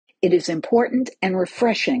It is important and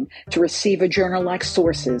refreshing to receive a journal like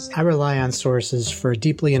Sources. I rely on Sources for a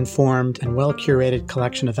deeply informed and well-curated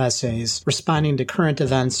collection of essays responding to current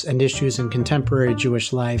events and issues in contemporary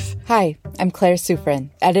Jewish life. Hi, I'm Claire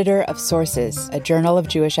Sufrin, editor of Sources, a journal of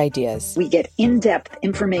Jewish ideas. We get in-depth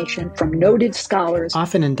information from noted scholars,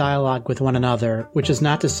 often in dialogue with one another, which is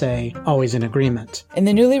not to say always in agreement. In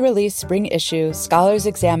the newly released spring issue, scholars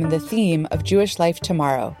examine the theme of Jewish life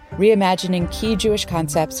tomorrow, reimagining key Jewish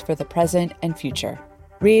concepts for the present and future.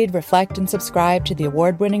 Read, reflect, and subscribe to the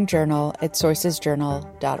award-winning journal at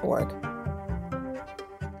sourcesjournal.org.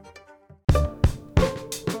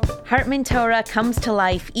 Hartman Torah comes to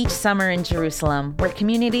life each summer in Jerusalem, where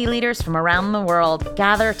community leaders from around the world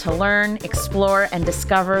gather to learn, explore, and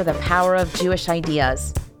discover the power of Jewish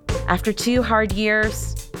ideas. After 2 hard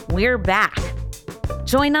years, we're back.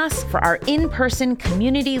 Join us for our in-person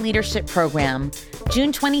community leadership program,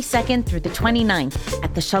 June 22nd through the 29th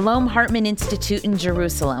at the Shalom Hartman Institute in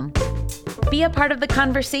Jerusalem. Be a part of the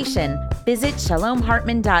conversation. Visit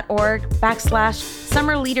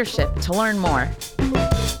shalomhartman.org/summer leadership to learn more.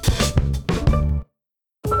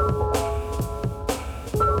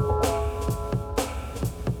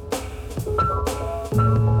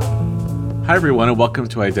 Hi, everyone, and welcome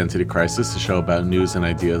to Identity Crisis, a show about news and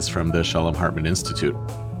ideas from the Shalom Hartman Institute.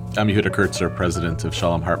 I'm Yehuda Kurtzer, president of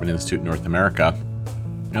Shalom Hartman Institute North America,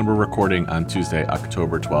 and we're recording on Tuesday,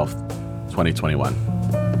 October 12th, 2021.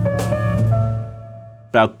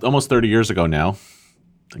 About almost 30 years ago now,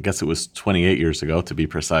 I guess it was 28 years ago to be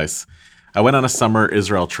precise, I went on a summer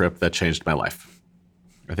Israel trip that changed my life.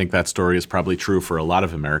 I think that story is probably true for a lot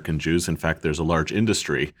of American Jews. In fact, there's a large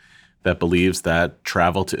industry that believes that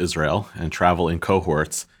travel to Israel and travel in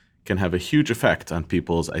cohorts can have a huge effect on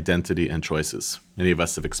people's identity and choices. Many of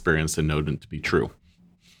us have experienced and known it to be true.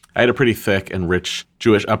 I had a pretty thick and rich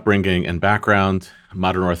Jewish upbringing and background.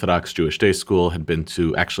 Modern Orthodox Jewish Day School, had been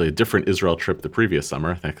to actually a different Israel trip the previous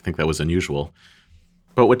summer. I think that was unusual.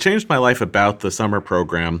 But what changed my life about the summer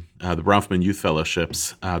program, the Bronfman Youth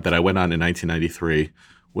Fellowships that I went on in 1993,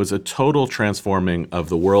 was a total transforming of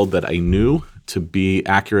the world that I knew to be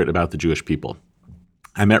accurate about the Jewish people.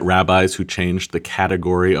 I met rabbis who changed the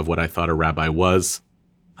category of what I thought a rabbi was.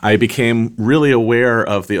 I became really aware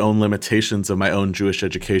of the own limitations of my own Jewish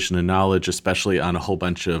education and knowledge, especially on a whole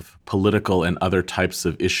bunch of political and other types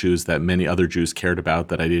of issues that many other Jews cared about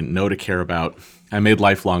that I didn't know to care about. I made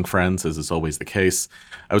lifelong friends, as is always the case.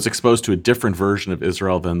 I was exposed to a different version of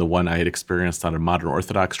Israel than the one I had experienced on a modern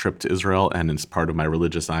Orthodox trip to Israel and as part of my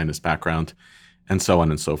religious Zionist background, and so on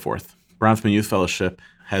and so forth. Bronfman Youth Fellowship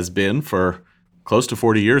has been, for close to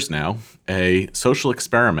 40 years now, a social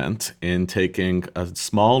experiment in taking a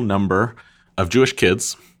small number of Jewish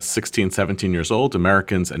kids, 16, 17 years old,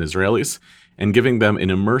 Americans and Israelis, and giving them an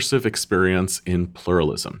immersive experience in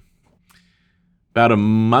pluralism. About a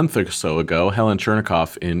month or so ago, Helen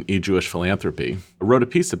Chernikoff in eJewish Philanthropy wrote a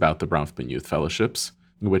piece about the Bronfman Youth Fellowships,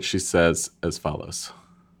 in which she says as follows.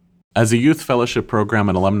 As a youth fellowship program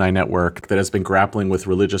and alumni network that has been grappling with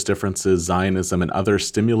religious differences, Zionism, and other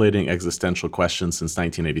stimulating existential questions since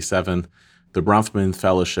 1987, the Bronfman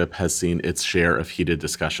Fellowship has seen its share of heated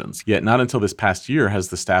discussions. Yet not until this past year has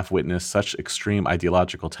the staff witnessed such extreme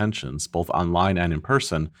ideological tensions, both online and in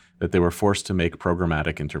person, that they were forced to make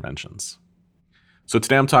programmatic interventions. So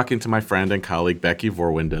today I'm talking to my friend and colleague Becky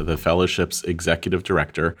Vorwinde, the fellowship's executive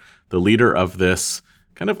director, the leader of this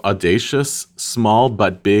kind of audacious, small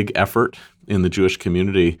but big effort in the Jewish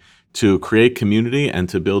community to create community and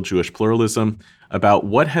to build Jewish pluralism, about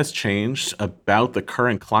what has changed about the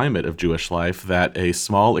current climate of Jewish life that a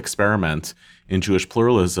small experiment in Jewish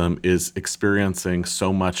pluralism is experiencing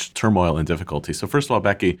so much turmoil and difficulty. So first of all,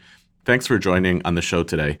 Becky, thanks for joining on the show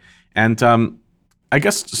today. And I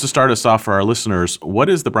guess to start us off for our listeners, what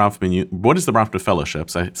is the Bronfman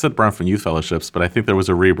Fellowships? I said Bronfman Youth Fellowships, but I think there was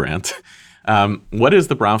a rebrand. What is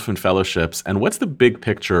the Bronfman Fellowships, and what's the big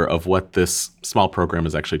picture of what this small program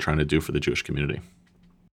is actually trying to do for the Jewish community?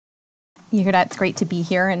 Yehuda, it's great to be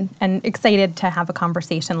here and excited to have a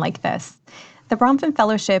conversation like this. The Bronfman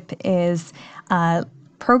Fellowship is a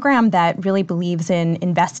program that really believes in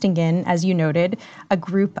investing in, as you noted, a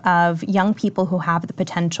group of young people who have the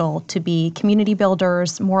potential to be community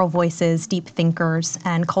builders, moral voices, deep thinkers,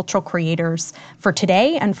 and cultural creators for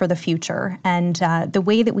today and for the future. And the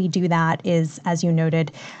way that we do that is, as you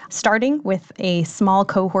noted, starting with a small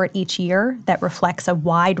cohort each year that reflects a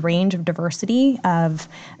wide range of diversity of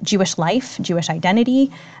Jewish life, Jewish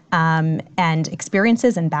identity, and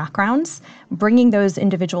experiences and backgrounds, bringing those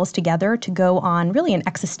individuals together to go on really an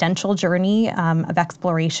existential journey of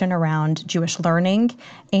exploration around Jewish learning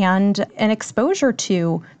and an exposure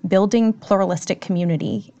to building pluralistic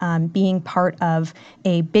community, being part of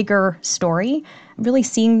a bigger story, really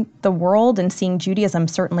seeing the world and seeing Judaism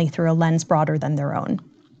certainly through a lens broader than their own.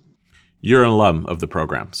 You're an alum of the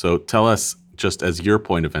program, so tell us, just as your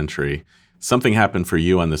point of entry, something happened for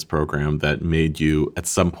you on this program that made you at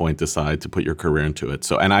some point decide to put your career into it.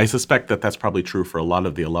 So, and I suspect that that's probably true for a lot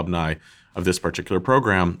of the alumni of this particular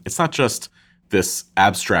program. It's not just this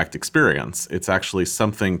abstract experience. It's actually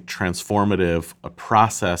something transformative, a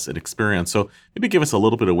process, an experience. So maybe give us a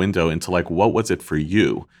little bit of window into what was it for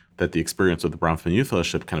you that the experience of the Bronfman Youth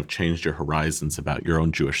Fellowship kind of changed your horizons about your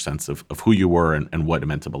own Jewish sense of who you were and what it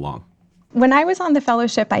meant to belong? When I was on the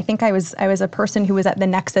fellowship, I think I was a person who was at the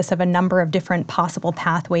nexus of a number of different possible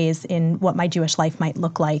pathways in what my Jewish life might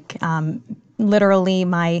look like. Literally,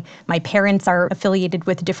 my parents are affiliated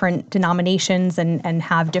with different denominations and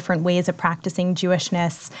have different ways of practicing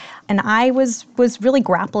Jewishness. And I was really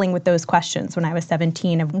grappling with those questions when I was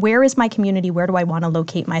 17 of where is my community? Where do I want to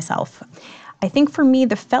locate myself? I think for me,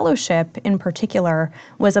 the fellowship in particular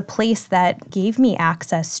was a place that gave me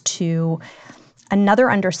access to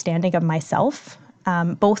another understanding of myself,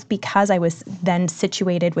 both because I was then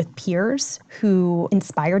situated with peers who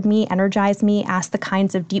inspired me, energized me, asked the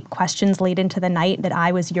kinds of deep questions late into the night that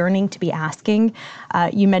I was yearning to be asking.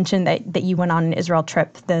 You mentioned that you went on an Israel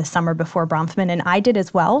trip the summer before Bronfman, and I did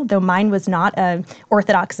as well, though mine was not an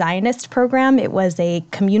Orthodox Zionist program. It was a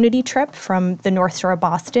community trip from the North Shore of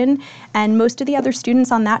Boston, and most of the other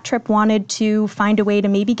students on that trip wanted to find a way to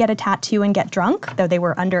maybe get a tattoo and get drunk, though they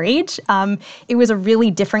were underage. It was a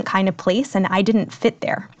really different kind of place, and I didn't fit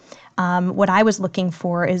there. What I was looking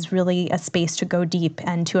for is really a space to go deep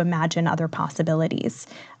and to imagine other possibilities.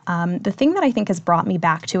 The thing that I think has brought me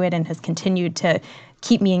back to it and has continued to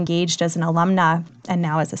keep me engaged as an alumna and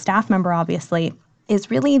now as a staff member, obviously,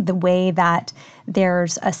 is really the way that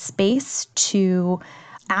there's a space to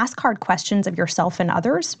ask hard questions of yourself and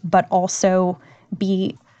others, but also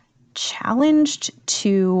be challenged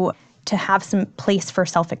to have some place for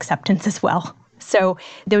self-acceptance as well. So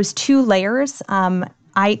those two layers,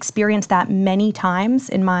 I experienced that many times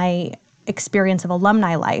in my experience of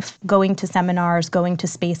alumni life, going to seminars, going to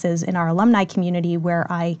spaces in our alumni community where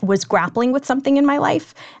I was grappling with something in my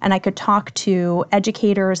life, and I could talk to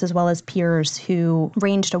educators as well as peers who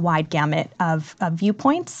ranged a wide gamut of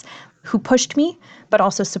viewpoints, who pushed me, but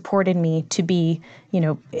also supported me to be,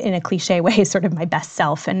 in a cliche way, sort of my best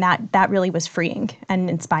self. And that really was freeing and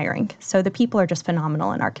inspiring. So the people are just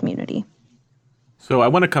phenomenal in our community. So I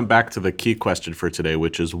want to come back to the key question for today,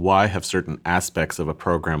 which is why have certain aspects of a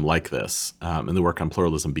program like this and the work on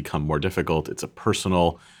pluralism become more difficult? It's a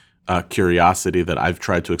personal curiosity that I've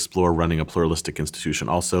tried to explore running a pluralistic institution.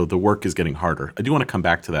 Also, the work is getting harder. I do want to come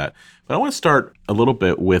back to that. But I want to start a little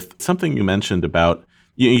bit with something you mentioned about,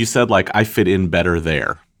 you said I fit in better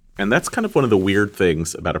there. And that's kind of one of the weird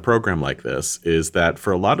things about a program like this is that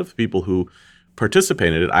for a lot of the people who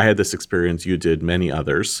participate in it, I had this experience, you did, many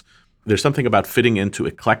others. There's something about fitting into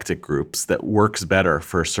eclectic groups that works better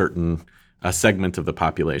for a certain segment of the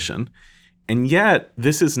population. And yet,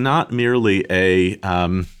 this is not merely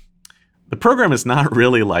the program is not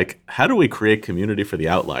really how do we create community for the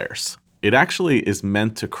outliers? It actually is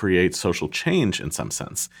meant to create social change in some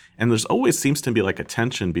sense. And there's always seems to be a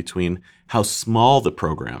tension between how small the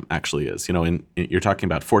program actually is. You're talking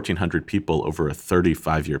about 1,400 people over a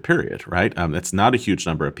 35-year period, right? That's not a huge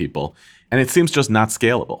number of people. And it seems just not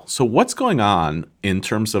scalable. So what's going on in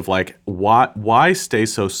terms of why stay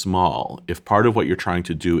so small if part of what you're trying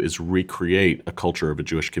to do is recreate a culture of a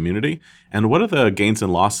Jewish community? And what are the gains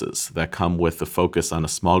and losses that come with the focus on a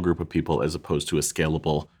small group of people as opposed to a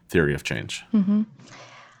scalable theory of change? Mm-hmm.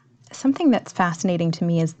 Something that's fascinating to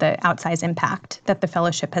me is the outsized impact that the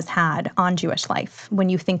fellowship has had on Jewish life. When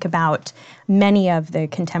you think about many of the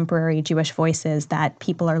contemporary Jewish voices that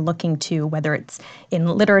people are looking to, whether it's in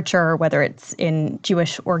literature, whether it's in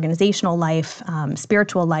Jewish organizational life,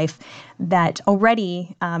 spiritual life, that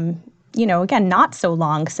already, again, not so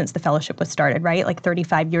long since the fellowship was started, right?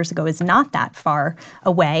 35 years ago is not that far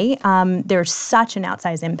away. There's such an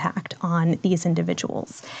outsized impact on these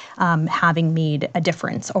individuals, having made a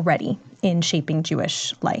difference already in shaping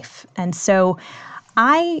Jewish life. And so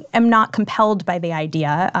I am not compelled by the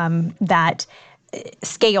idea that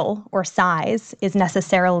scale or size is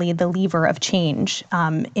necessarily the lever of change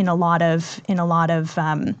in a lot of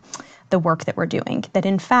the work that we're doing. That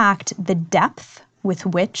in fact, the depth with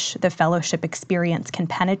which the fellowship experience can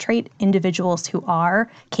penetrate individuals who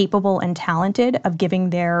are capable and talented of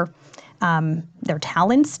giving their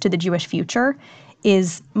talents to the Jewish future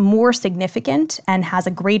is more significant and has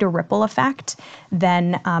a greater ripple effect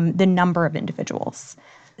than the number of individuals.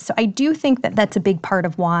 So I do think that that's a big part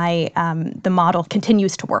of why the model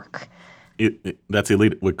continues to work. That's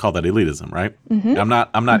elite. We call that elitism, right? Mm-hmm. I'm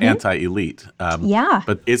not mm-hmm. anti-elite. Yeah.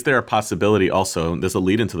 But is there a possibility also, and there's a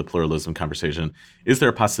lead into the pluralism conversation, is there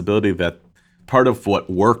a possibility that part of what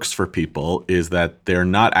works for people is that they're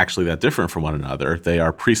not actually that different from one another? They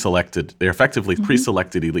are pre-selected. They're effectively mm-hmm.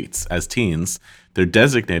 pre-selected elites. As teens, they're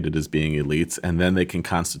designated as being elites, and then they can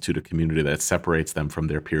constitute a community that separates them from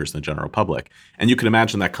their peers in the general public. And you can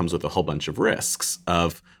imagine that comes with a whole bunch of risks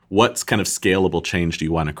of what kind of scalable change do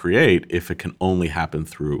you want to create if it can only happen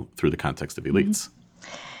through the context of elites?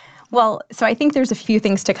 Well, so I think there's a few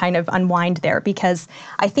things to kind of unwind there, because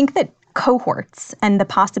I think that cohorts and the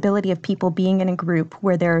possibility of people being in a group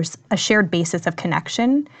where there's a shared basis of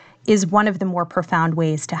connection is one of the more profound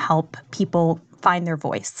ways to help people find their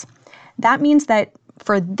voice. That means that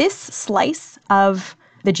for this slice of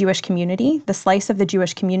the Jewish community, the slice of the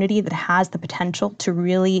Jewish community that has the potential to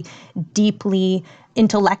really deeply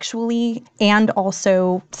intellectually and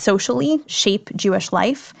also socially shape Jewish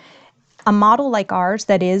life, a model like ours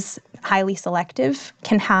that is highly selective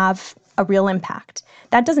can have a real impact.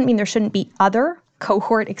 That doesn't mean there shouldn't be other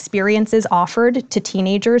cohort experiences offered to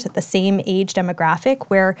teenagers at the same age demographic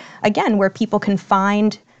where people can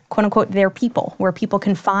find, quote unquote, their people, where people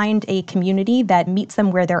can find a community that meets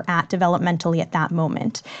them where they're at developmentally at that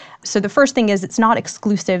moment. So the first thing is it's not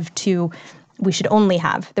exclusive to we should only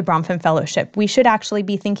have the Bronfman Fellowship. We should actually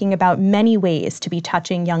be thinking about many ways to be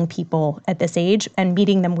touching young people at this age and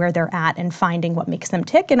meeting them where they're at and finding what makes them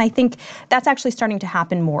tick. And I think that's actually starting to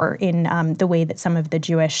happen more in the way that some of the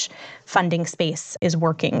Jewish funding space is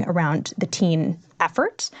working around the teen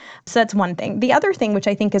effort. So that's one thing. The other thing, which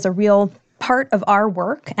I think is a real part of our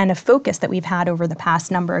work and a focus that we've had over the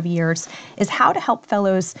past number of years, is how to help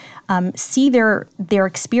fellows see their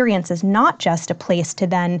experience as not just a place to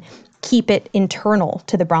then keep it internal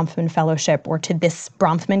to the Bronfman Fellowship or to this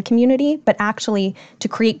Bronfman community, but actually to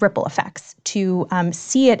create ripple effects, to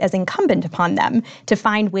see it as incumbent upon them to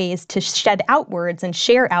find ways to shed outwards and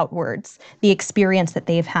share outwards the experience that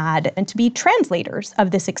they've had and to be translators of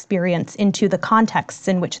this experience into the contexts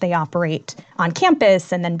in which they operate on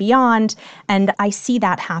campus and then beyond. And I see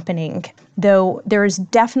that happening, though there is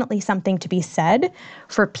definitely something to be said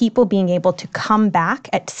for people being able to come back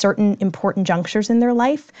at certain important junctures in their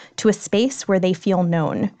life to a space where they feel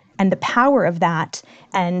known. And the power of that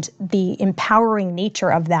and the empowering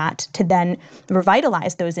nature of that to then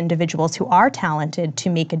revitalize those individuals who are talented to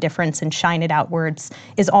make a difference and shine it outwards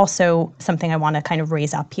is also something I want to kind of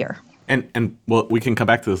raise up here. And well, we can come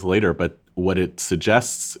back to this later, but what it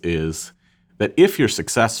suggests is that if you're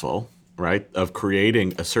successful, right, of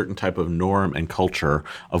creating a certain type of norm and culture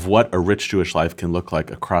of what a rich Jewish life can look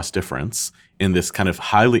like across difference in this kind of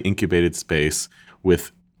highly incubated space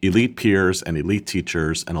with elite peers and elite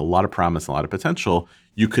teachers and a lot of promise and a lot of potential,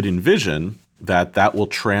 you could envision that will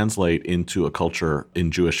translate into a culture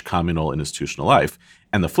in Jewish communal and institutional life.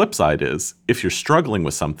 And the flip side is, if you're struggling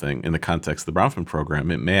with something in the context of the Bronfman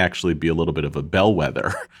program, it may actually be a little bit of a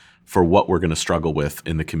bellwether for what we're going to struggle with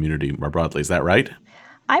in the community more broadly. Is that right?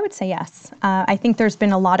 I would say yes. I think there's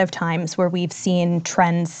been a lot of times where we've seen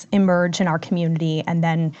trends emerge in our community, and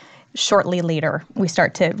then shortly later, we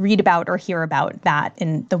start to read about or hear about that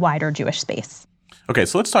in the wider Jewish space. Okay,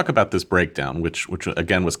 so let's talk about this breakdown, which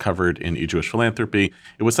again was covered in eJewish Philanthropy.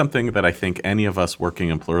 It was something that I think any of us working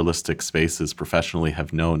in pluralistic spaces professionally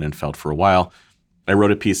have known and felt for a while. I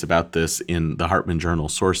wrote a piece about this in the Hartman Journal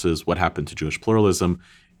Sources, What Happened to Jewish Pluralism.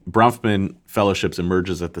 Bronfman Fellowships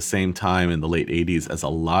emerges at the same time in the late 80s as a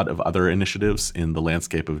lot of other initiatives in the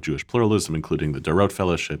landscape of Jewish pluralism, including the Dorot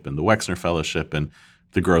Fellowship and the Wexner Fellowship and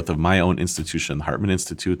the growth of my own institution, the Hartman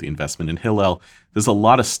Institute, the investment in Hillel. There's a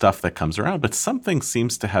lot of stuff that comes around, but something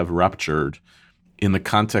seems to have ruptured in the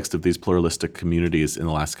context of these pluralistic communities in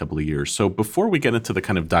the last couple of years. So before we get into the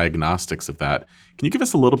kind of diagnostics of that, can you give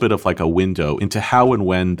us a little bit of like a window into how and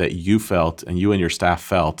when that you felt and you and your staff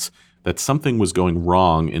felt that something was going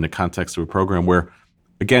wrong in the context of a program where,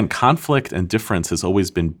 again, conflict and difference has always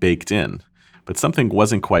been baked in, but something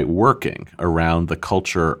wasn't quite working around the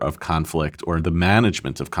culture of conflict or the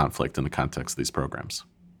management of conflict in the context of these programs?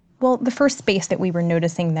 Well, the first space that we were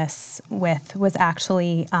noticing this with was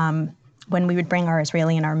actually when we would bring our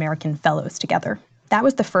Israeli and our American fellows together. That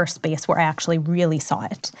was the first space where I actually really saw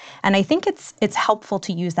it. And I think it's helpful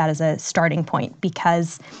to use that as a starting point,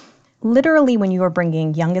 because literally, when you are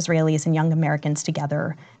bringing young Israelis and young Americans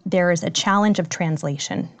together, there is a challenge of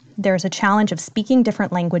translation. There's a challenge of speaking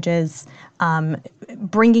different languages,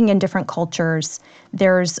 bringing in different cultures.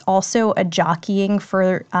 There's also a jockeying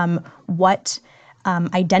for what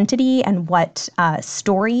identity and what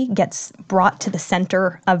story gets brought to the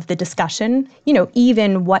center of the discussion.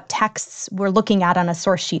 Even what texts we're looking at on a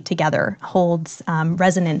source sheet together holds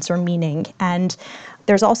resonance or meaning. And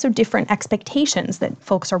there's also different expectations that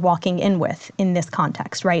folks are walking in with in this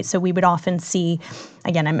context, right? So we would often see,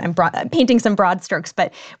 again, I'm painting some broad strokes,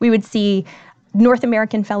 but we would see North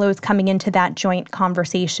American fellows coming into that joint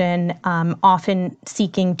conversation, often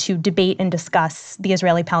seeking to debate and discuss the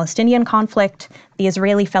Israeli-Palestinian conflict. The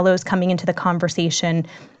Israeli fellows coming into the conversation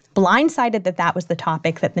blindsided that was the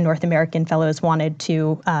topic that the North American fellows wanted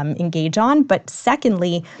to engage on, but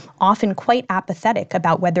secondly, often quite apathetic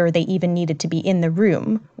about whether they even needed to be in the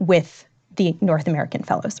room with the North American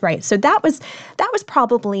fellows, right? So that was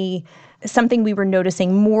probably something we were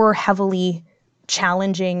noticing more heavily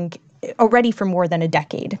challenging already for more than a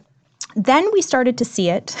decade. Then we started to see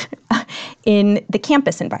it in the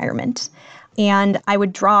campus environment. And I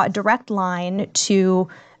would draw a direct line to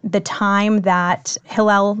the time that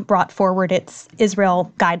Hillel brought forward its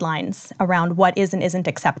Israel guidelines around what is and isn't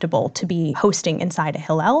acceptable to be hosting inside a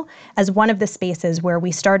Hillel as one of the spaces where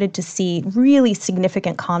we started to see really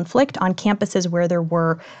significant conflict on campuses where there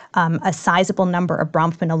were a sizable number of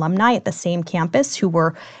Bronfman alumni at the same campus who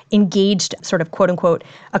were engaged sort of quote unquote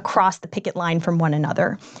across the picket line from one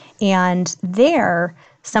another. And there,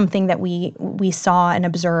 something that we saw and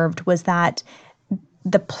observed was that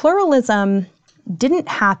the pluralism didn't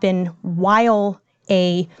happen while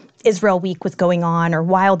a Israel Week was going on or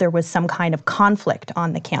while there was some kind of conflict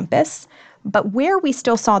on the campus. But where we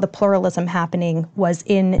still saw the pluralism happening was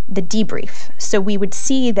in the debrief. So we would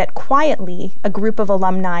see that quietly a group of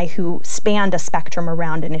alumni who spanned a spectrum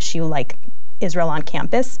around an issue like Israel on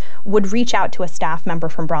campus would reach out to a staff member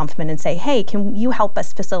from Bronfman and say, hey, can you help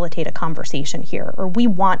us facilitate a conversation here? Or we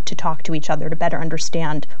want to talk to each other to better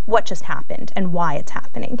understand what just happened and why it's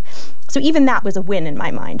happening. So even that was a win in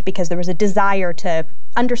my mind because there was a desire to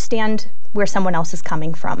understand where someone else is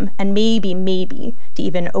coming from and maybe to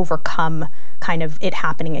even overcome kind of it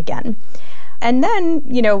happening again. And then,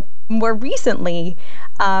 more recently,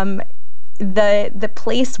 the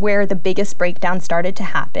place where the biggest breakdown started to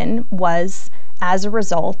happen was as a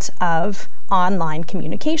result of online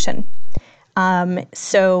communication.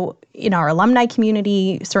 So in our alumni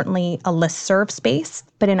community, certainly a listserv space,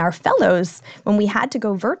 but in our fellows, when we had to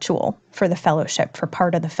go virtual for the fellowship, for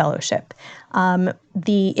part of the fellowship,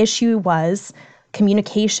 the issue was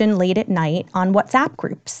communication late at night on WhatsApp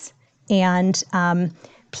groups and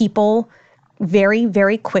people very,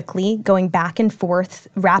 very quickly going back and forth,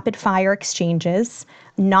 rapid fire exchanges,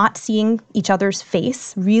 not seeing each other's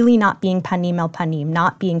face, really not being panim el panim,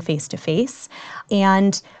 not being face to face.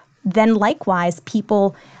 And then likewise,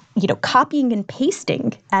 people, copying and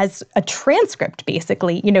pasting as a transcript,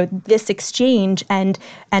 basically, this exchange and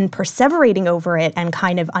perseverating over it and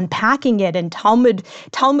kind of unpacking it and Talmud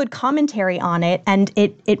commentary on it and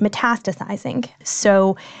it metastasizing.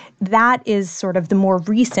 So that is sort of the more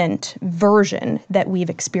recent version that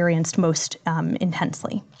we've experienced most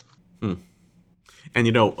intensely.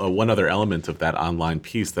 And, one other element of that online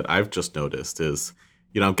piece that I've just noticed is,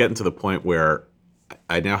 I'm getting to the point where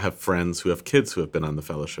I now have friends who have kids who have been on the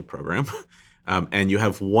fellowship program. And you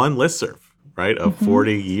have one listserv, right, of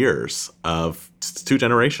 40 years of two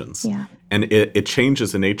generations. Yeah. And it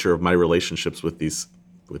changes the nature of my relationships with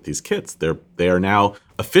these kids. They are now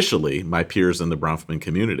officially my peers in the Bronfman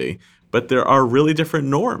community, but there are really different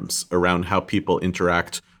norms around how people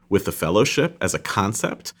interact with the fellowship as a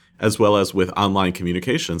concept, as well as with online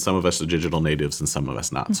communication. Some of us are digital natives and some of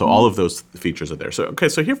us not. So all of those features are there. So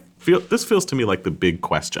this feels to me like the big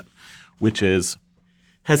question, which is,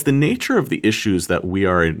 has the nature of the issues that we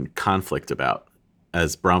are in conflict about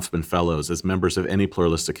as Bronfman fellows, as members of any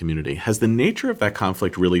pluralistic community, has the nature of that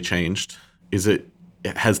conflict really changed? Is it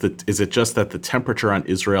just that the temperature on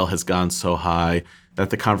Israel has gone so high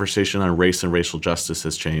that the conversation on race and racial justice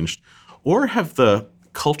has changed? Or have the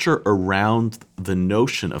culture around the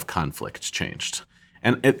notion of conflict changed?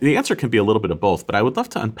 And the answer can be a little bit of both, but I would love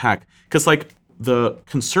to unpack, because the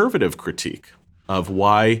conservative critique of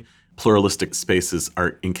why pluralistic spaces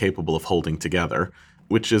are incapable of holding together,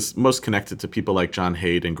 which is most connected to people like John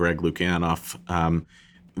Haidt and Greg Lukianoff,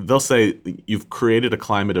 they'll say you've created a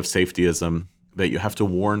climate of safetyism, that you have to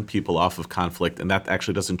warn people off of conflict, and that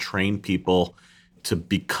actually doesn't train people to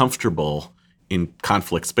be comfortable in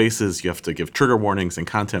conflict spaces. You have to give trigger warnings and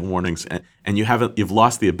content warnings, and you've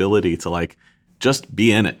lost the ability to just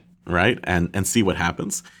be in it, right? And see what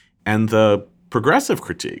happens. And the progressive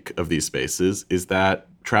critique of these spaces is that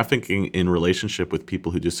trafficking in relationship with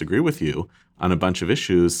people who disagree with you on a bunch of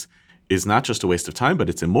issues is not just a waste of time, but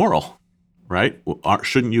it's immoral, right?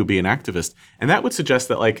 Shouldn't you be an activist? And that would suggest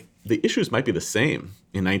that like the issues might be the same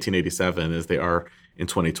in 1987 as they are in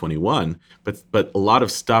 2021, but a lot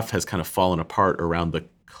of stuff has kind of fallen apart around the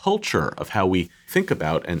culture of how we think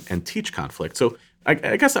about and teach conflict. So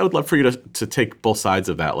I guess I would love for you to take both sides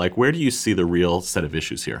of that. Like, where do you see the real set of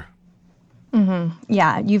issues here? Mm-hmm.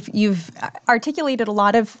 Yeah, you've articulated a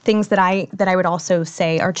lot of things that I would also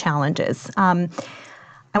say are challenges.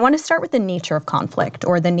 I want to start with the nature of conflict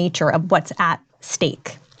or the nature of what's at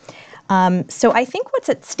stake. So I think what's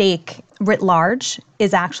at stake writ large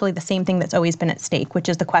is actually the same thing that's always been at stake, which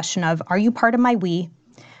is the question of, are you part of my we?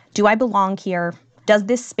 Do I belong here? Does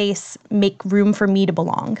this space make room for me to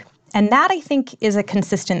belong? And that, I think, is a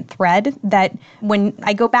consistent thread that when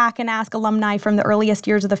I go back and ask alumni from the earliest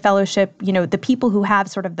years of the fellowship, the people who have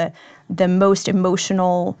sort of the most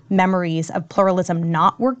emotional memories of pluralism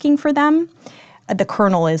not working for them, the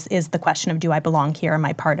kernel is the question of, do I belong here? Am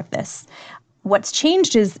I part of this? What's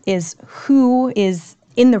changed is who is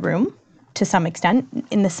in the room to some extent,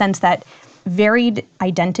 in the sense that varied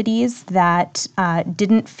identities that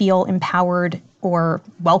didn't feel empowered or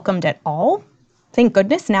welcomed at all, thank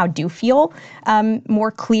goodness, now do feel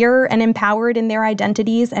more clear and empowered in their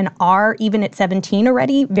identities and are, even at 17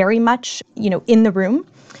 already, very much, in the room.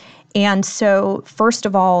 And so, first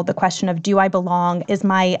of all, the question of, do I belong? Is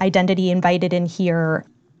my identity invited in here?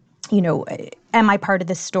 Am I part of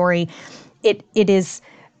this story? It is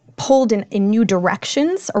pulled in new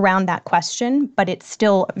directions around that question, but it's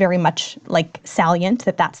still very much like salient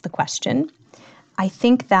that that's the question. I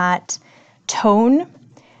think that tone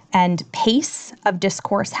and pace of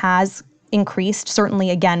discourse has increased, certainly,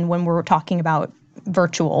 again, when we're talking about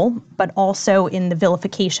virtual, but also in the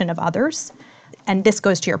vilification of others. And this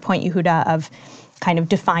goes to your point, Yehuda, of kind of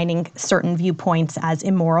defining certain viewpoints as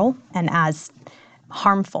immoral and as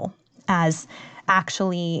harmful, as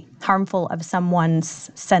actually harmful of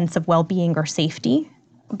someone's sense of well-being or safety.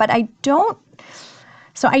 But I don't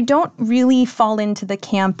really fall into the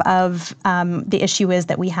camp of the issue is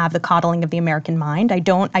that we have the coddling of the American mind. I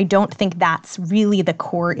don't think that's really the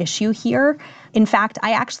core issue here. In fact,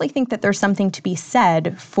 I actually think that there's something to be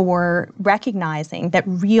said for recognizing that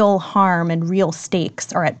real harm and real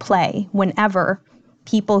stakes are at play whenever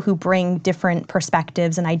people who bring different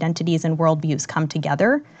perspectives and identities and worldviews come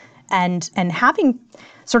together, and having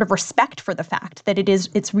sort of respect for the fact that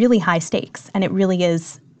it's really high stakes and it really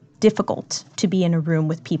is difficult to be in a room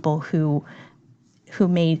with people who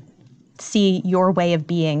may see your way of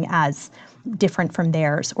being as different from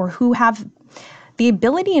theirs, or who have the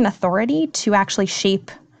ability and authority to actually shape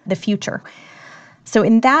the future. So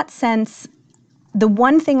in that sense, the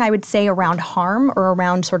one thing I would say around harm, or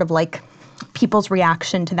around sort of like people's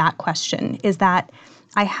reaction to that question, is that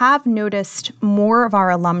I have noticed more of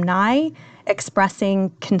our alumni expressing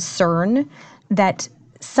concern that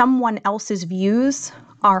someone else's views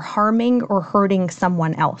are harming or hurting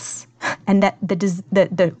someone else. And that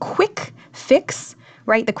the quick fix,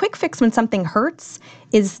 right? The quick fix when something hurts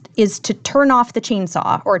is to turn off the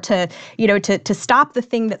chainsaw, or to stop the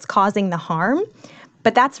thing that's causing the harm.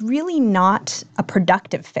 But that's really not a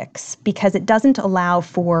productive fix, because it doesn't allow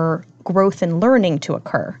for growth and learning to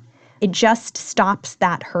occur. It just stops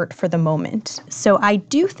that hurt for the moment. So I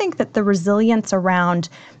do think that the resilience around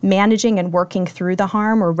managing and working through the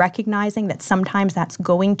harm, or recognizing that sometimes that's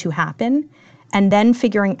going to happen, and then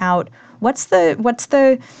figuring out what's the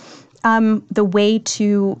way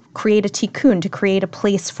to create a tikkun, to create a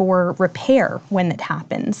place for repair when it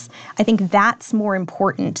happens. I think that's more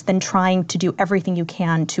important than trying to do everything you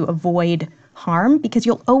can to avoid harm, because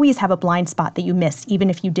you'll always have a blind spot that you miss, even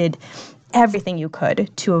if you did everything you could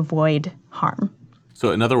to avoid harm.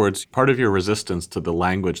 So in other words, part of your resistance to the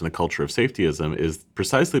language and the culture of safetyism is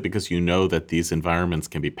precisely because you know that these environments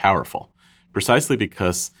can be powerful, precisely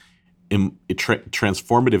because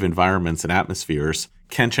transformative environments and atmospheres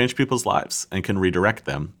can change people's lives and can redirect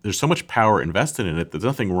them. There's so much power invested in it. There's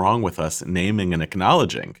nothing wrong with us naming and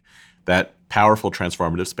acknowledging that powerful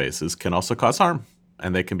transformative spaces can also cause harm,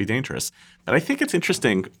 and they can be dangerous. But I think it's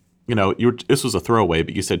interesting, this was a throwaway,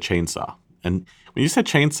 but you said chainsaw. And when you said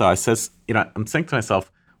chainsaw, I'm saying to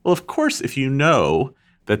myself, well, of course, if you know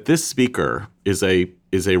that this speaker is a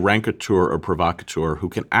rancor or provocateur who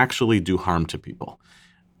can actually do harm to people,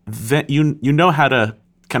 then you know how to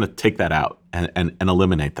kind of take that out and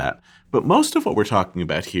eliminate that. But most of what we're talking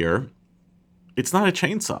about here, it's not a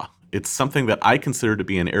chainsaw. It's something that I consider to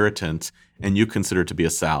be an irritant and you consider to be a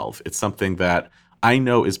salve. It's something that I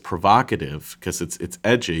know is provocative because it's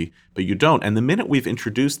edgy, but you don't. And the minute we've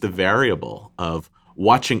introduced the variable of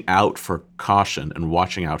watching out for caution and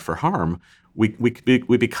watching out for harm,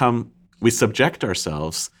 we subject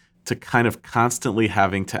ourselves to kind of constantly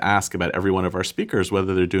having to ask about every one of our speakers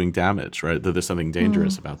whether they're doing damage, right? That there's something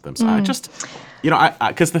dangerous about them. So I just,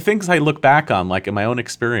 because the things I look back on, like in my own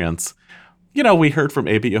experience, we heard from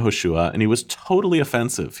Abie Yehoshua, and he was totally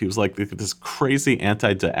offensive. He was like this crazy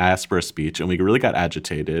anti-diaspora speech, and we really got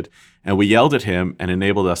agitated, and we yelled at him and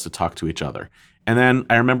enabled us to talk to each other. And then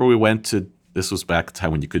I remember this was back at the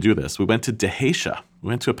time when you could do this. We went to Dheisheh. We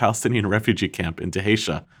went to a Palestinian refugee camp in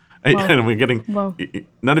Dheisheh. And we're getting,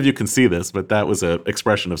 none of you can see this, but that was an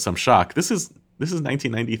expression of some shock. This is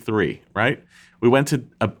 1993, right? We went to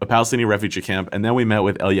a Palestinian refugee camp, and then we met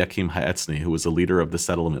with Eliakim Ha'etzny, who was a leader of the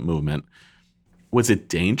settlement movement. Was it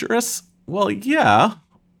dangerous? Well, yeah,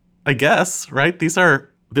 I guess, right? But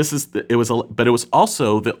it was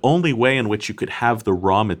also the only way in which you could have the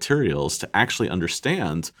raw materials to actually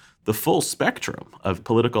understand the full spectrum of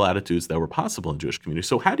political attitudes that were possible in Jewish communities.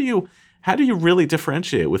 So how do you really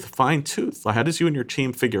differentiate with fine tooth? How does you and your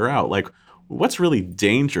team figure out, like, what's really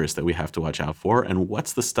dangerous that we have to watch out for, and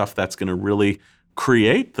what's the stuff that's going to really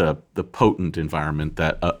create the potent environment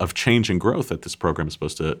of change and growth that this program is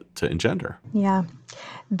supposed to engender? Yeah.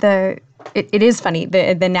 It is funny.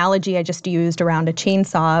 The analogy I just used around a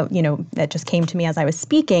chainsaw, that just came to me as I was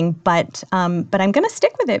speaking, but I'm going to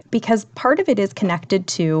stick with it because part of it is connected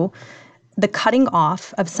to the cutting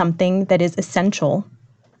off of something that is essential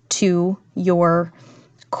to your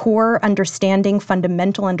core understanding,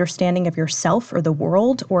 fundamental understanding of yourself or the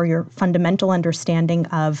world, or your fundamental understanding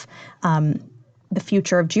of the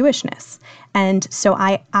future of Jewishness. And so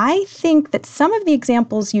I think that some of the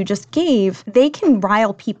examples you just gave, they can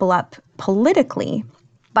rile people up politically,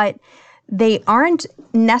 but they aren't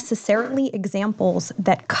necessarily examples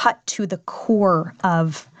that cut to the core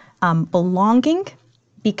of belonging,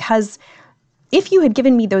 because if you had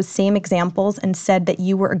given me those same examples and said that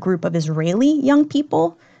you were a group of Israeli young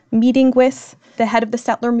people meeting with the head of the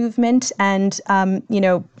settler movement and,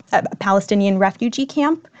 a Palestinian refugee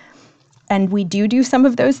camp, and we do some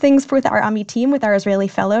of those things with our AMI team, with our Israeli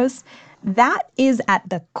fellows, that is at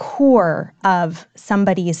the core of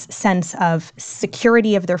somebody's sense of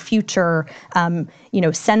security of their future,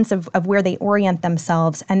 sense of where they orient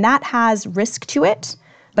themselves. And that has risk to it,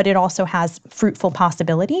 but it also has fruitful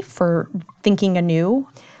possibility for thinking anew.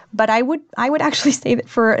 But I would actually say that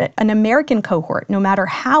for an American cohort, no matter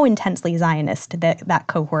how intensely Zionist that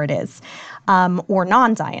cohort is, or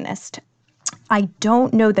non-Zionist, I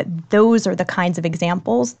don't know that those are the kinds of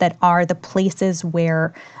examples that are the places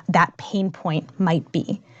where that pain point might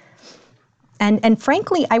be. And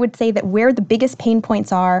frankly, I would say that where the biggest pain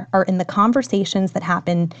points are in the conversations that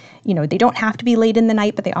happen, they don't have to be late in the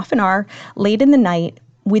night, but they often are late in the night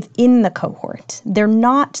within the cohort. They're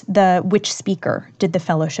not which speaker did the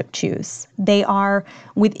fellowship choose. They are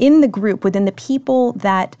within the group, within the people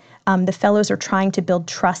that the fellows are trying to build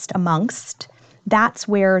trust amongst. That's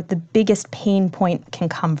where the biggest pain point can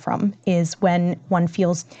come from, is when one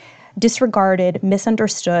feels disregarded,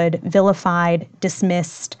 misunderstood, vilified,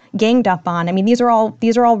 dismissed, ganged up on. I mean, these are all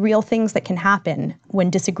real things that can happen when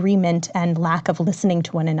disagreement and lack of listening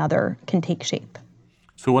to one another can take shape.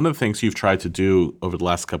 So one of the things you've tried to do over the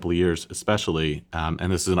last couple of years, especially,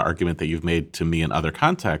 and this is an argument that you've made to me in other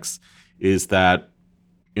contexts, is that,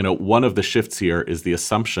 one of the shifts here is the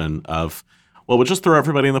assumption of, well, we'll just throw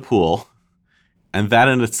everybody in the pool, and that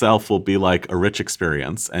in itself will be like a rich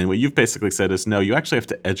experience. And what you've basically said is, no, you actually have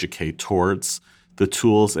to educate towards the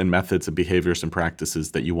tools and methods and behaviors and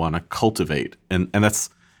practices that you want to cultivate. And it's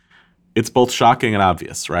both shocking and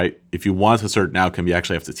obvious, right? If you want a certain outcome, you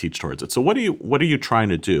actually have to teach towards it. So what are you trying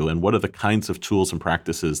to do? And what are the kinds of tools and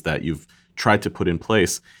practices that you've tried to put in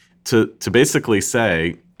place to basically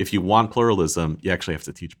say, if you want pluralism, you actually have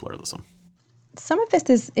to teach pluralism? Some of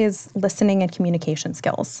this is listening and communication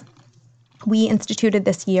skills. We instituted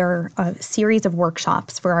this year a series of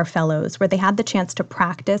workshops for our fellows where they had the chance to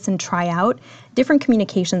practice and try out different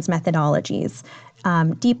communications methodologies,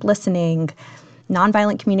 deep listening,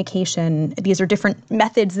 nonviolent communication. These are different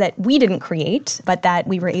methods that we didn't create, but that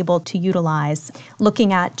we were able to utilize,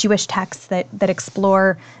 looking at Jewish texts that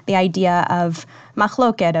explore the idea of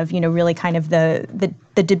machloket, of, really kind of the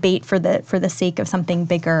debate for the sake of something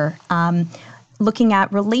bigger. Looking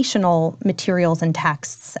at relational materials and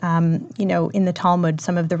texts, in the Talmud,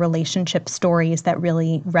 some of the relationship stories that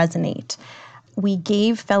really resonate. We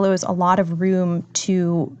gave fellows a lot of room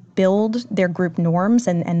to build their group norms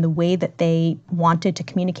and the way that they wanted to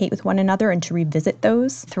communicate with one another, and to revisit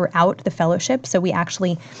those throughout the fellowship. So we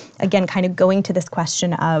actually, again, kind of going to this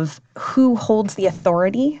question of who holds the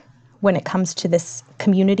authority when it comes to this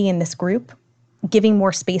community and this group. giving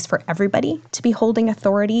more space for everybody to be holding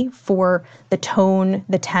authority for the tone,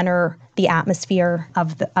 the tenor, the atmosphere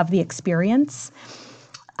of the experience.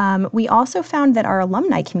 We also found that our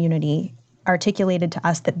alumni community articulated to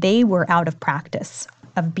us that they were out of practice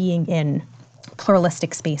of being in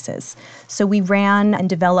pluralistic spaces. So we ran and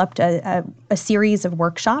developed a series of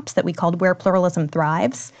workshops that we called Where Pluralism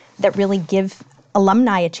Thrives that really give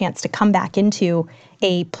alumni a chance to come back into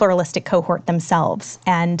a pluralistic cohort themselves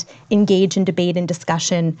and engage in debate and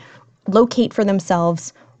discussion, locate for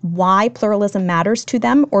themselves why pluralism matters to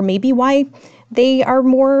them, or maybe why they are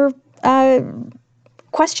more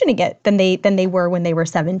questioning it than they were when they were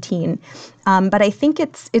 17. But I think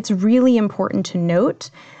it's really important to note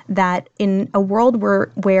that in a world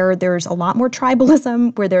where there's a lot more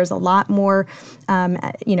tribalism, where there's a lot more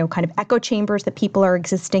kind of echo chambers that people are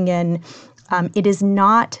existing in, it is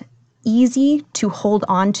not easy to hold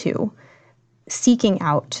on to seeking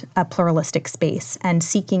out a pluralistic space and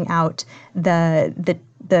seeking out the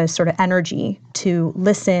sort of energy to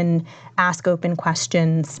listen, ask open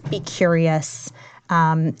questions, be curious,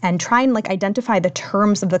 and try and identify the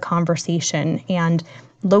terms of the conversation and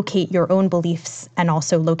locate your own beliefs and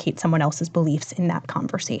also locate someone else's beliefs in that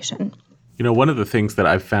conversation. One of the things that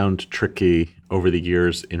I've found tricky over the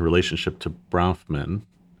years in relationship to Bronfman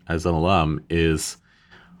as an alum is,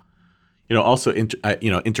 also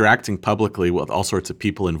interacting publicly with all sorts of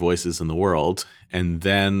people and voices in the world, and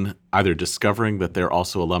then either discovering that they're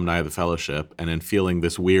also alumni of the fellowship and then feeling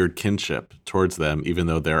this weird kinship towards them, even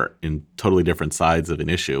though they're in totally different sides of an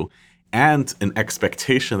issue, and an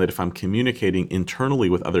expectation that if I'm communicating internally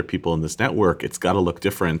with other people in this network, it's got to look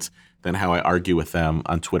different than how I argue with them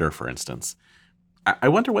on Twitter, for instance. I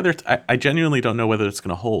wonder whether I genuinely don't know whether it's going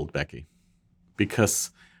to hold, Becky,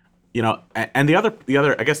 because and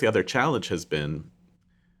the other challenge has been,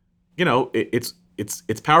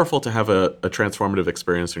 it's powerful to have a transformative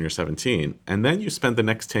experience when you're 17, and then you spend the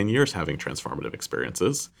next 10 years having transformative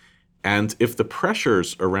experiences. And if the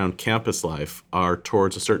pressures around campus life are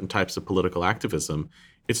towards certain types of political activism,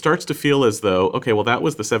 it starts to feel as though, okay, well, that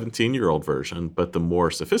was the 17-year-old version, but the more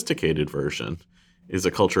sophisticated version is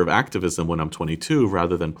a culture of activism when I'm 22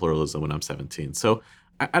 rather than pluralism when I'm 17. So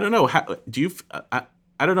I don't know. How do you?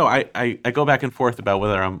 I don't know. I go back and forth about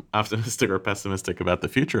whether I'm optimistic or pessimistic about the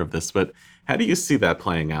future of this, but how do you see that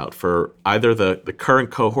playing out for either the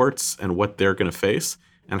current cohorts and what they're going to face,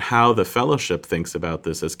 and how the fellowship thinks about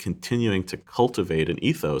this as continuing to cultivate an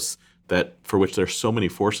ethos that for which there's so many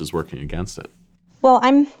forces working against it? Well,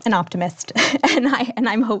 I'm an optimist, and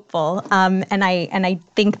I'm hopeful, and I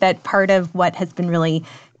think that part of what has been really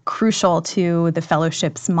crucial to the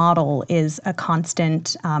fellowship's model is a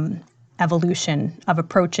constant evolution of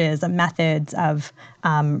approaches, of methods, of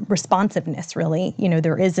responsiveness, really.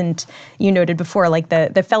 There isn't, you noted before,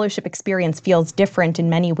 the fellowship experience feels different in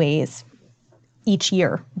many ways each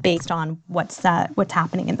year based on what's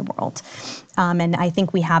happening in the world. And I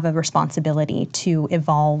think we have a responsibility to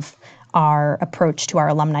evolve our approach to our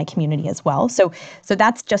alumni community as well. So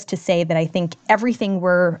that's just to say that I think everything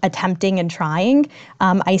we're attempting and trying,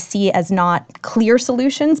 I see as not clear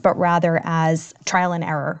solutions, but rather as trial and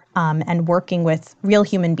error, and working with real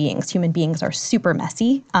human beings. Human beings are super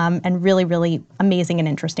messy, and really, really amazing and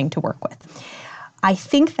interesting to work with. I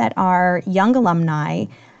think that our young alumni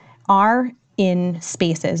are in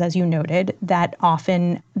spaces, as you noted, that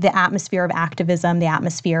often the atmosphere of activism, the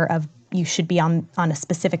atmosphere of you should be on a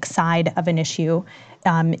specific side of an issue,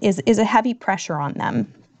 is a heavy pressure on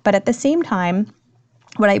them. But at the same time,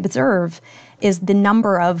 what I observe is the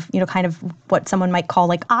number of, kind of what someone might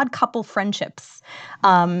call odd couple friendships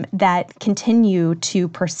that continue to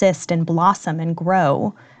persist and blossom and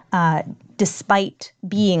grow despite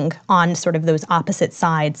being on sort of those opposite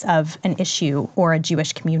sides of an issue or a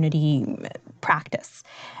Jewish community practice.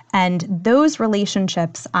 And those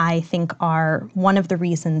relationships, I think, are one of the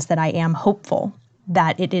reasons that I am hopeful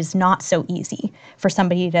that it is not so easy for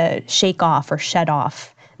somebody to shake off or shed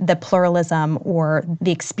off the pluralism or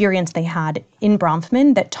the experience they had in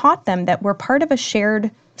Bronfman that taught them that we're part of a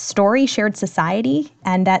shared story, shared society,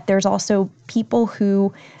 and that there's also people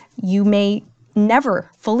who you may never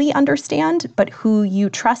fully understand, but who you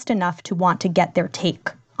trust enough to want to get their take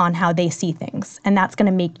on how they see things. And that's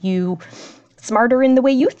going to make you smarter in the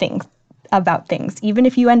way you think about things, even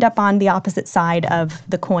if you end up on the opposite side of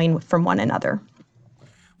the coin from one another.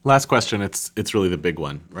 Last question. It's really the big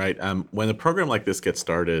one, right? When a program like this gets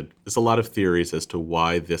started, there's a lot of theories as to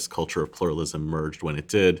why this culture of pluralism emerged when it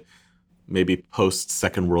did. Maybe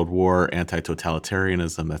post-Second World War,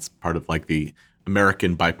 anti-totalitarianism, that's part of the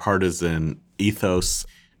American bipartisan ethos.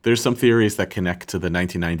 There's some theories that connect to the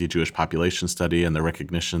 1990 Jewish population study and the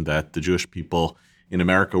recognition that the Jewish people in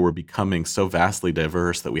America were becoming so vastly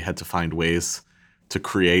diverse that we had to find ways to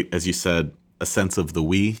create, as you said, a sense of the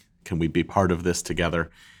we. Can we be part of this together?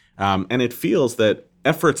 And it feels that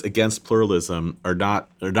efforts against pluralism are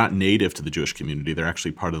not native to the Jewish community. They're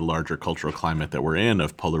actually part of the larger cultural climate that we're in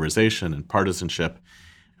of polarization and partisanship.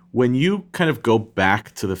 When you kind of go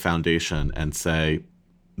back to the foundation and say,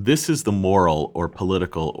 this is the moral or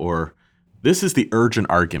political, or this is the urgent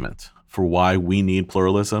argument for why we need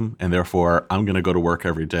pluralism, and therefore I'm going to go to work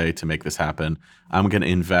every day to make this happen. I'm going to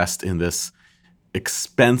invest in this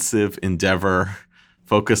expensive endeavor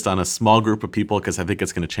focused on a small group of people because I think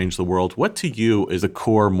it's going to change the world. What to you is a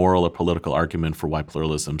core moral or political argument for why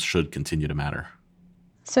pluralism should continue to matter?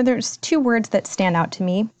 So there's two words that stand out to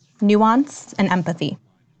me: nuance and empathy.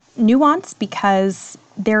 Nuance because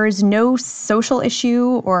there is no social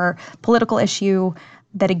issue or political issue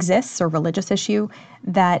that exists, or religious issue,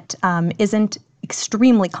 that isn't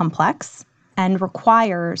extremely complex and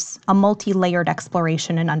requires a multi-layered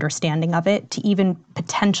exploration and understanding of it to even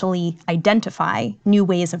potentially identify new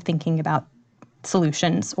ways of thinking about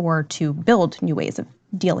solutions or to build new ways of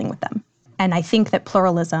dealing with them. And I think that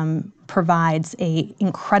pluralism provides an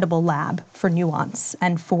incredible lab for nuance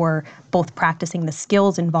and for both practicing the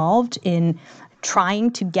skills involved in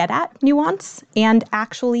trying to get at nuance and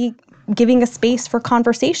actually giving a space for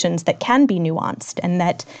conversations that can be nuanced and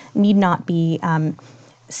that need not be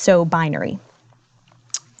so binary.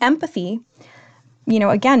 Empathy,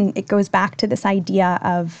 again, it goes back to this idea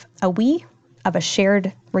of of a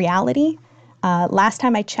shared reality. Last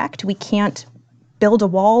time I checked, we can't build a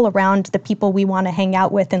wall around the people we want to hang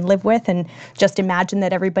out with and live with and just imagine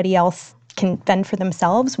that everybody else can fend for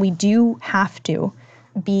themselves. We do have to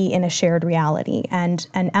be in a shared reality. And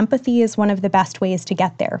empathy is one of the best ways to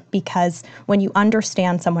get there, because when you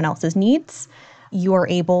understand someone else's needs, you are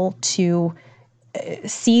able to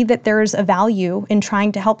see that there's a value in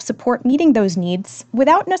trying to help support meeting those needs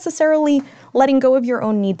without necessarily letting go of your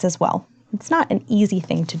own needs as well. It's not an easy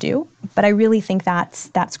thing to do, but I really think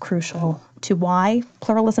that's crucial to why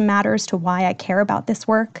pluralism matters, to why I care about this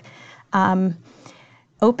work.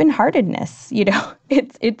 Open-heartedness,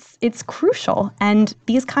 it's crucial. And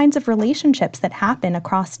these kinds of relationships that happen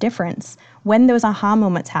across difference, when those aha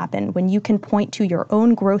moments happen, when you can point to your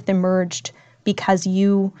own growth emerged because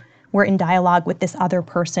you were in dialogue with this other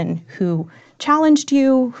person who challenged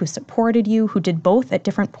you, who supported you, who did both at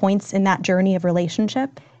different points in that journey of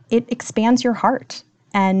relationship, it expands your heart.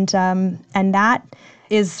 And that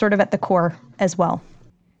is sort of at the core as well.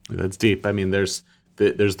 That's deep. I mean, there's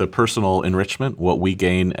the personal enrichment, what we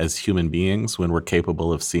gain as human beings when we're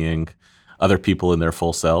capable of seeing other people in their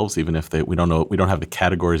full selves, even if we don't have the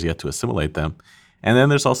categories yet to assimilate them. And then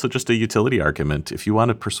there's also just a utility argument. If you want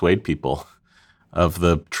to persuade people of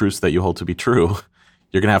the truths that you hold to be true,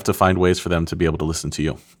 you're going to have to find ways for them to be able to listen to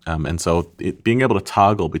you. And so being able to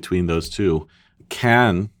toggle between those two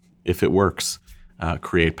can, if it works,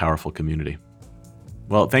 create powerful community.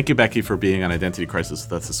 Well, thank you, Becky, for being on Identity Crisis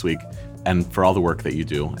with us this week and for all the work that you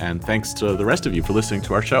do. And thanks to the rest of you for listening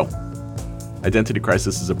to our show. Identity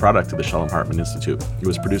Crisis is a product of the Shalom Hartman Institute. It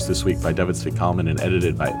was produced this week by David Zvi-Kalman and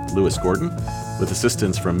edited by Lewis Gordon, with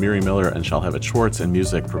assistance from Miri Miller and Shalhevet Schwartz, and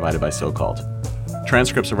music provided by SoCalled.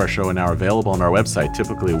 Transcripts of our show are now available on our website,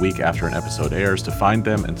 typically a week after an episode airs. To find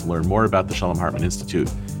them and to learn more about the Shalom Hartman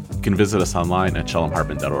Institute, you can visit us online at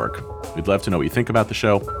shalomhartman.org. We'd love to know what you think about the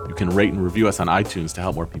show. You can rate and review us on iTunes to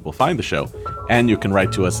help more people find the show. And you can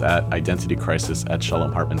write to us at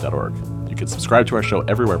identitycrisis@shalomhartman.org. You can subscribe to our show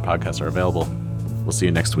everywhere podcasts are available. We'll see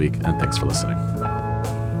you next week, and thanks for listening.